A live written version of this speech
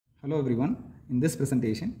Hello everyone, in this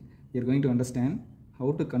presentation we are going to understand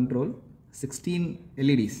how to control 16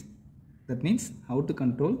 LEDs. That means how to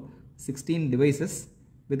control 16 devices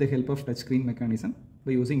with the help of touchscreen mechanism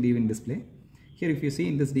by using DWIN display. Here if you see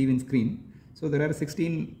in this DWIN screen, so there are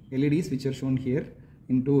 16 LEDs which are shown here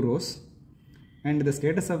in 2 rows, and the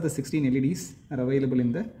status of the 16 LEDs are available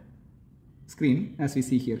in the screen as we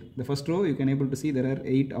see here. The first row you can able to see there are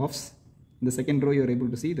 8 offs. In the second row you are able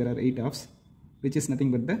to see there are 8 offs, which is nothing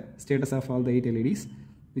but the status of all the 8 LEDs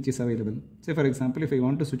which is available. Say for example, if I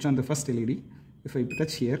want to switch on the first LED, if I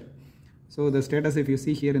touch here, so the status, if you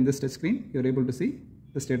see here in this touch screen, you are able to see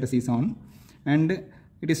the status is on and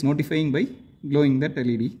it is notifying by glowing that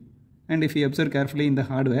LED. And if you observe carefully in the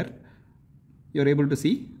hardware, you are able to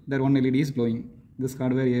see that one LED is glowing. This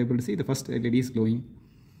hardware you are able to see the first LED is glowing.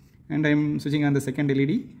 And I am switching on the second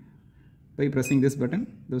LED by pressing this button.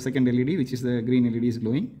 The second LED, which is the green LED, is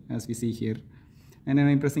glowing as we see here. And then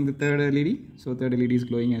I am pressing the third LED, so third LED is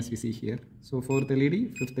glowing as we see here. So fourth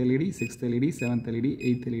LED, fifth LED, sixth LED, seventh LED,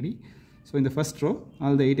 eighth LED. So in the first row,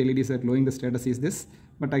 all the 8 LEDs are glowing, the status is this,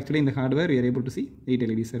 but actually in the hardware we are able to see 8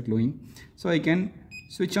 LEDs are glowing. So I can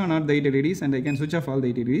switch on all the 8 LEDs and I can switch off all the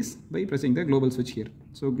 8 LEDs by pressing the global switch here.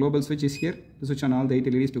 So global switch is here to switch on all the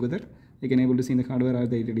 8 LEDs together. I can able to see in the hardware all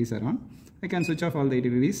the 8 LEDs are on. I can switch off all the 8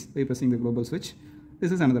 LEDs by pressing the global switch.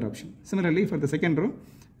 This is another option. Similarly, for the second row,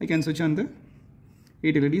 I can switch on the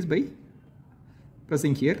 8 LEDs by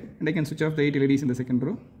pressing here, and I can switch off the 8 LEDs in the second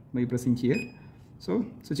row by pressing here. So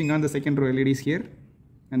switching on the second row LEDs here,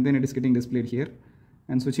 and then it is getting displayed here,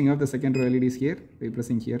 and switching off the second row LEDs here by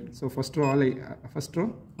pressing here. So first row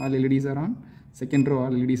all LEDs are on, second row all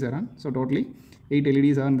LEDs are on. So totally 8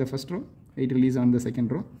 LEDs are on the first row, 8 LEDs on the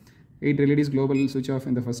second row, 8 LEDs global switch off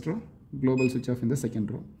in the first row, global switch off in the second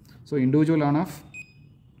row. So individual on off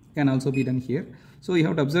can also be done here. So you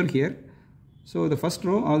have to observe here. So the first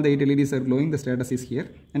row, all the 8 LEDs are glowing, the status is here,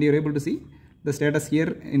 and you are able to see the status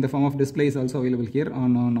here in the form of display is also available here,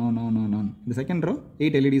 on. In the second row,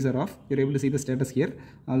 8 LEDs are off, you are able to see the status here,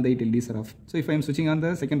 all the 8 LEDs are off. So if I am switching on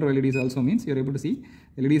the second row LEDs also means you are able to see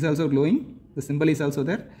LEDs also glowing, the symbol is also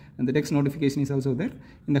there, and the text notification is also there.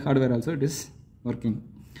 In the hardware also it is working.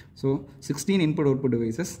 So 16 input-output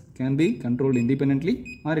devices can be controlled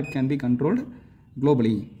independently or it can be controlled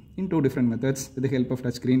globally in 2 different methods with the help of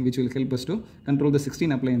touchscreen, which will help us to control the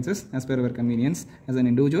 16 appliances as per our convenience as an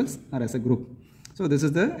individuals or as a group. So this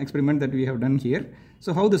is the experiment that we have done here.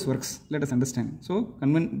 So how this works, let us understand. So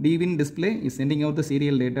DWIN display is sending out the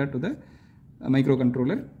serial data to the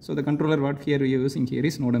microcontroller. So the controller what here we are using here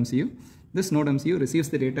is node MCU. This node MCU receives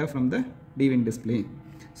the data from the DWIN display.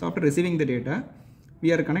 So after receiving the data,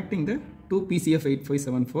 we are connecting the to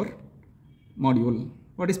PCF8574 module.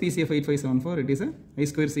 What is PCF8574? It is a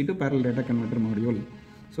I2C to parallel data converter module.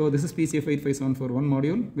 So this is PCF8574 one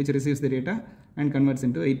module which receives the data and converts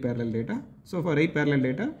into 8 parallel data. So for 8 parallel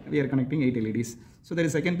data, we are connecting 8 LEDs. So there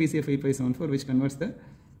is second PCF8574 which converts the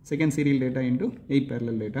second serial data into 8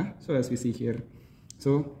 parallel data. So as we see here.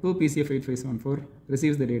 So 2 PCF8574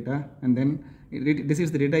 receives the data and then it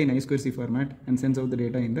receives the data in I2C format and sends out the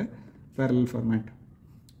data in the parallel format.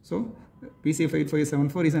 So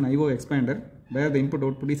PCF8574 is an IO expander where the input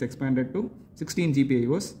output is expanded to 16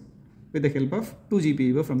 GPIOs with the help of 2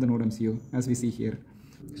 GPIO from the node MCU as we see here.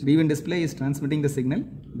 DWIN display is transmitting the signal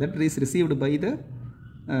that is received by the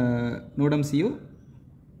node MCU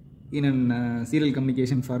in a serial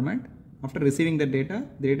communication format. After receiving the data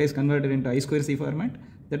is converted into I2C format.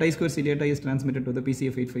 That I2C data is transmitted to the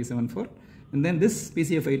PCF8574, and then this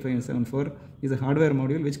PCF8574 is a hardware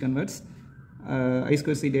module which converts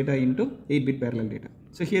I2C data into 8-bit parallel data.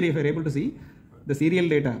 So here if you are able to see the serial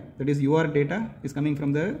data, that is UR data, is coming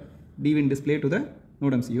from the DWIN display to the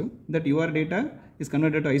node MCU. That UR data is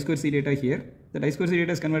converted to I2C data here. That I2C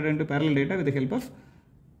data is converted into parallel data with the help of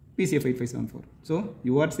PCF8574. So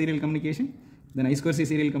UR serial communication, then I2C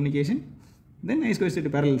serial communication, then I2C to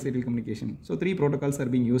parallel serial communication. So 3 protocols are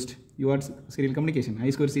being used: UR serial communication,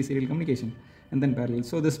 I2C serial communication, and then parallel.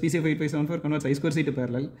 So this PCF8574 converts I2C to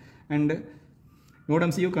parallel, and node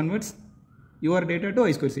MCU converts UR data to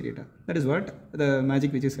I2C data. That is what the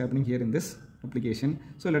magic which is happening here in this application.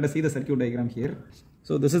 So let us see the circuit diagram here.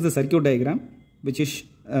 So this is the circuit diagram which is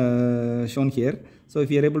shown here. So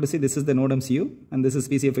if you are able to see, this is the node MCU and this is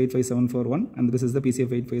PCF85741 and this is the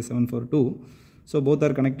PCF85742. So both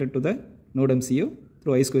are connected to the node MCU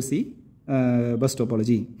through I2C bus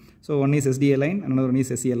topology. So one is SDA line, another one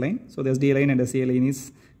is SCL line. So the SDA line and SCL line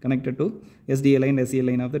is connected to SDA line and SCL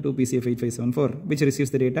line of the 2 PCF8574, which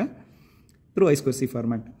receives the data through I2C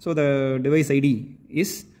format. So the device ID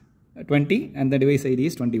is 20 and the device ID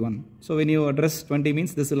is 21. So when you address 20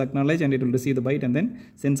 means this will acknowledge and it will receive the byte and then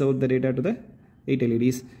sends out the data to the 8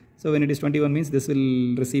 LEDs. So when it is 21 means this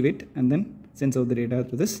will receive it and then sends out the data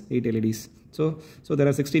to this 8 LEDs. So there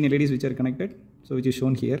are 16 LEDs which are connected, so which is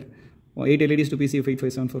shown here. 8 LEDs to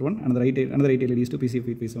PCF85741, another 8 LEDs to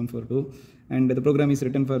PCF85742, and the program is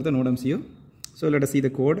written for the node MCU. So let us see the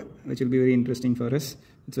code, which will be very interesting for us.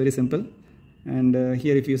 It's very simple, and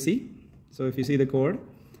here if you see the code,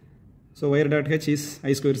 so wire.h is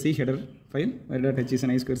I2C header file. Wire.h is an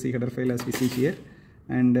I2C header file as we see here,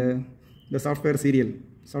 and the software serial.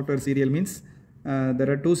 Software serial means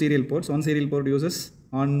there are two serial ports. One serial port uses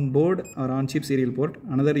on board or on chip serial port.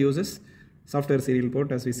 Another uses software serial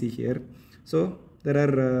port as we see here. So there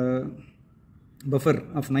are buffer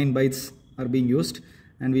of 9 bytes are being used,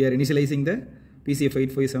 and we are initializing the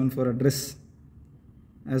PCF8574 address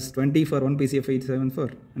as 20 for one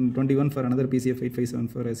PCF874 and 21 for another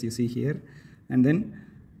PCF8574 as you see here. And then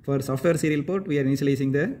for software serial port we are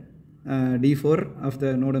initializing the D4 of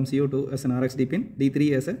the node MCU as an RxD pin,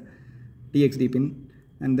 D3 as a TXD pin,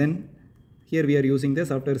 and then here we are using the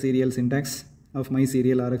software serial syntax of my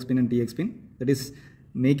serial Rx pin and TX pin, that is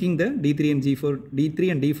making the D3 and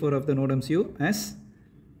D4 of the node MCU as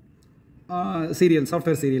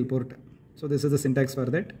software serial port. So this is the syntax for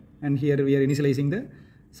that, and here we are initializing the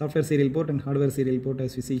software serial port and hardware serial port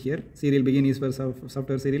as we see here. Serial begin is for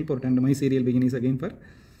software serial port and my serial begin is again for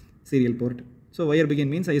serial port. So wire begin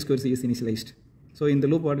means I2C is initialized. So in the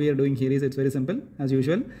loop what we are doing here is it's very simple as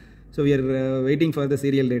usual. So we are waiting for the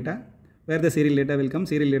serial data. Where the serial data will come?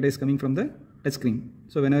 Serial data is coming from the touch screen.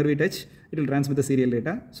 So whenever we touch, it will transmit the serial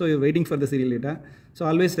data. So you are waiting for the serial data. So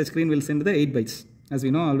always touch screen will send the 8 bytes. As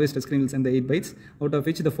we know, always touch screen will send the 8 bytes, out of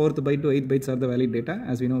which the 4th byte to 8 bytes are the valid data,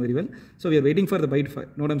 as we know very well. So we are waiting for the byte.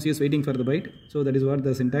 Node MCU is waiting for the byte. So that is what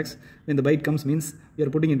the syntax. When the byte comes means we are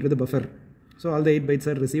putting into the buffer. So all the 8 bytes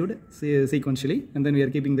are received sequentially, and then we are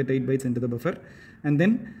keeping that 8 bytes into the buffer. And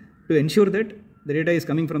then to ensure that the data is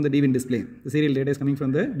coming from the DWIN display, the serial data is coming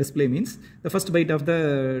from the display means the first byte of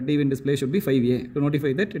the DWIN display should be 5A to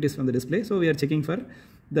notify that it is from the display. So we are checking for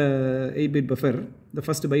the 8-bit buffer, the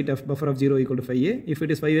first byte of buffer of 0 equal to 5A. If it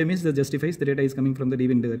is 5A means that justifies the data is coming from the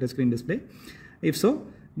DWIN touchscreen display. If so,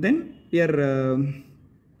 then we are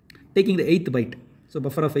taking the 8th byte. So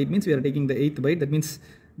buffer of 8 means we are taking the 8th byte, that means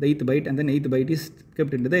the 8th byte, and then 8th byte is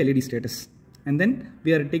kept into the LED status. And then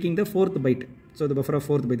we are taking the 4th byte. So the buffer of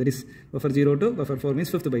 4th byte, that is buffer 0 to buffer 4 means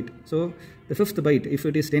 5th byte. So the 5th byte, if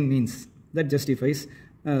it is 10 means that justifies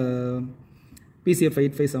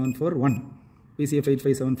PCF85741.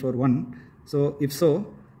 PCF85741. So if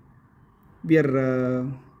so, we are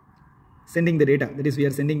sending the data, that is we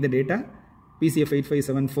are sending the data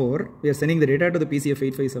PCF8574, we are sending the data to the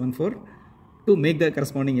PCF8574 to make the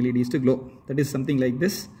corresponding LEDs to glow. That is something like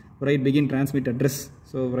this. Write begin transmit address.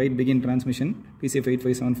 So write begin transmission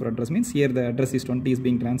PCF8574 address means here the address is 20 is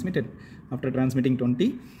being transmitted. After transmitting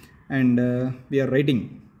 20, and we are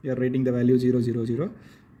writing the value 000,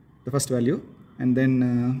 the first value, and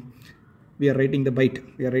then we are writing the byte.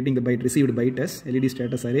 We are writing the byte, received byte as LED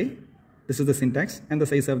status array. This is the syntax, and the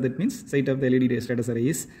size of that means size of the LED status array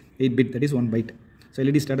is 8-bit, that is 1 byte. So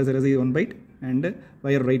LED status array is 1 byte, and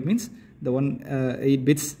wire write means the 8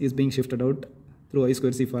 bits is being shifted out through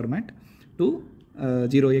I2C format to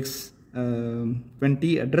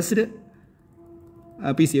 0x20 addressed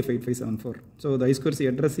PCF8574. So the I2C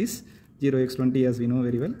address is 0x20 as we know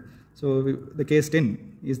very well. So the case 10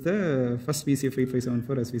 is the first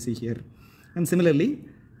PCF8574 as we see here. And similarly,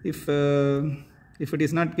 if it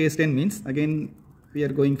is not case 10 means again we are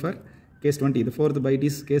going for case 20. The 4th byte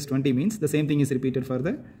is case 20 means the same thing is repeated for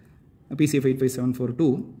the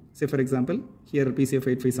PCF85742. Say for example, here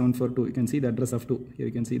PCF85742, you can see the address of 2. Here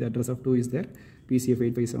you can see the address of 2 is there.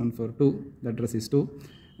 PCF85742, the address is 2.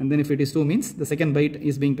 And then if it is 2 means the second byte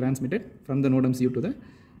is being transmitted from the node MCU to the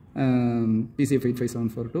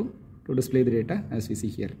PCF85742 to display the data as we see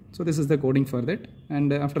here. So this is the coding for that,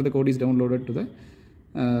 and after the code is downloaded to the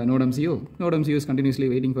node MCU. Node MCU is continuously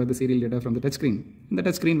waiting for the serial data from the touchscreen. The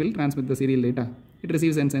touchscreen will transmit the serial data. It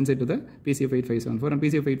receives and sends it to the PCF8574, and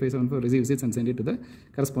PCF8574 receives it and sends it to the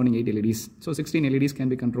corresponding 8 LEDs. So 16 LEDs can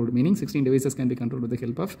be controlled, meaning 16 devices can be controlled with the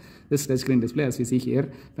help of this touchscreen display as we see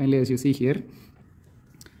here. Finally, as you see here,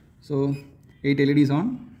 so 8 LEDs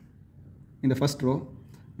on in the first row,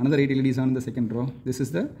 another 8 LEDs on in the second row. This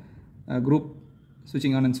is the group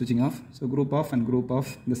switching on and switching off. So group off and group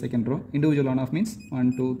off in the second row. Individual on off means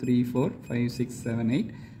 1, 2, 3, 4, 5, 6, 7,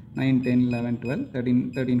 8, 9, 10, 11, 12,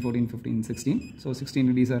 13, 14, 15, 16. So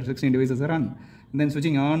 16 devices are on. And then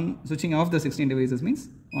switching off the 16 devices means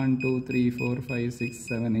 1, 2, 3, 4, 5, 6,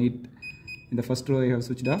 7, 8. In the first row I have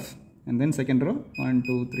switched off. and then second row 1,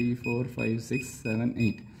 2, 3, 4, 5, 6, 7,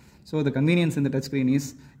 8. So the convenience in the touchscreen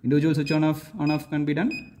is individual switch on off can be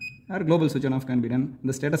done, or global switch on off can be done.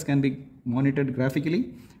 The status can be monitored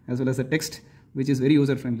graphically as well as a text, which is very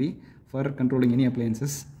user friendly for controlling any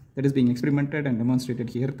appliances. That is being experimented and demonstrated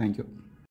here. Thank you.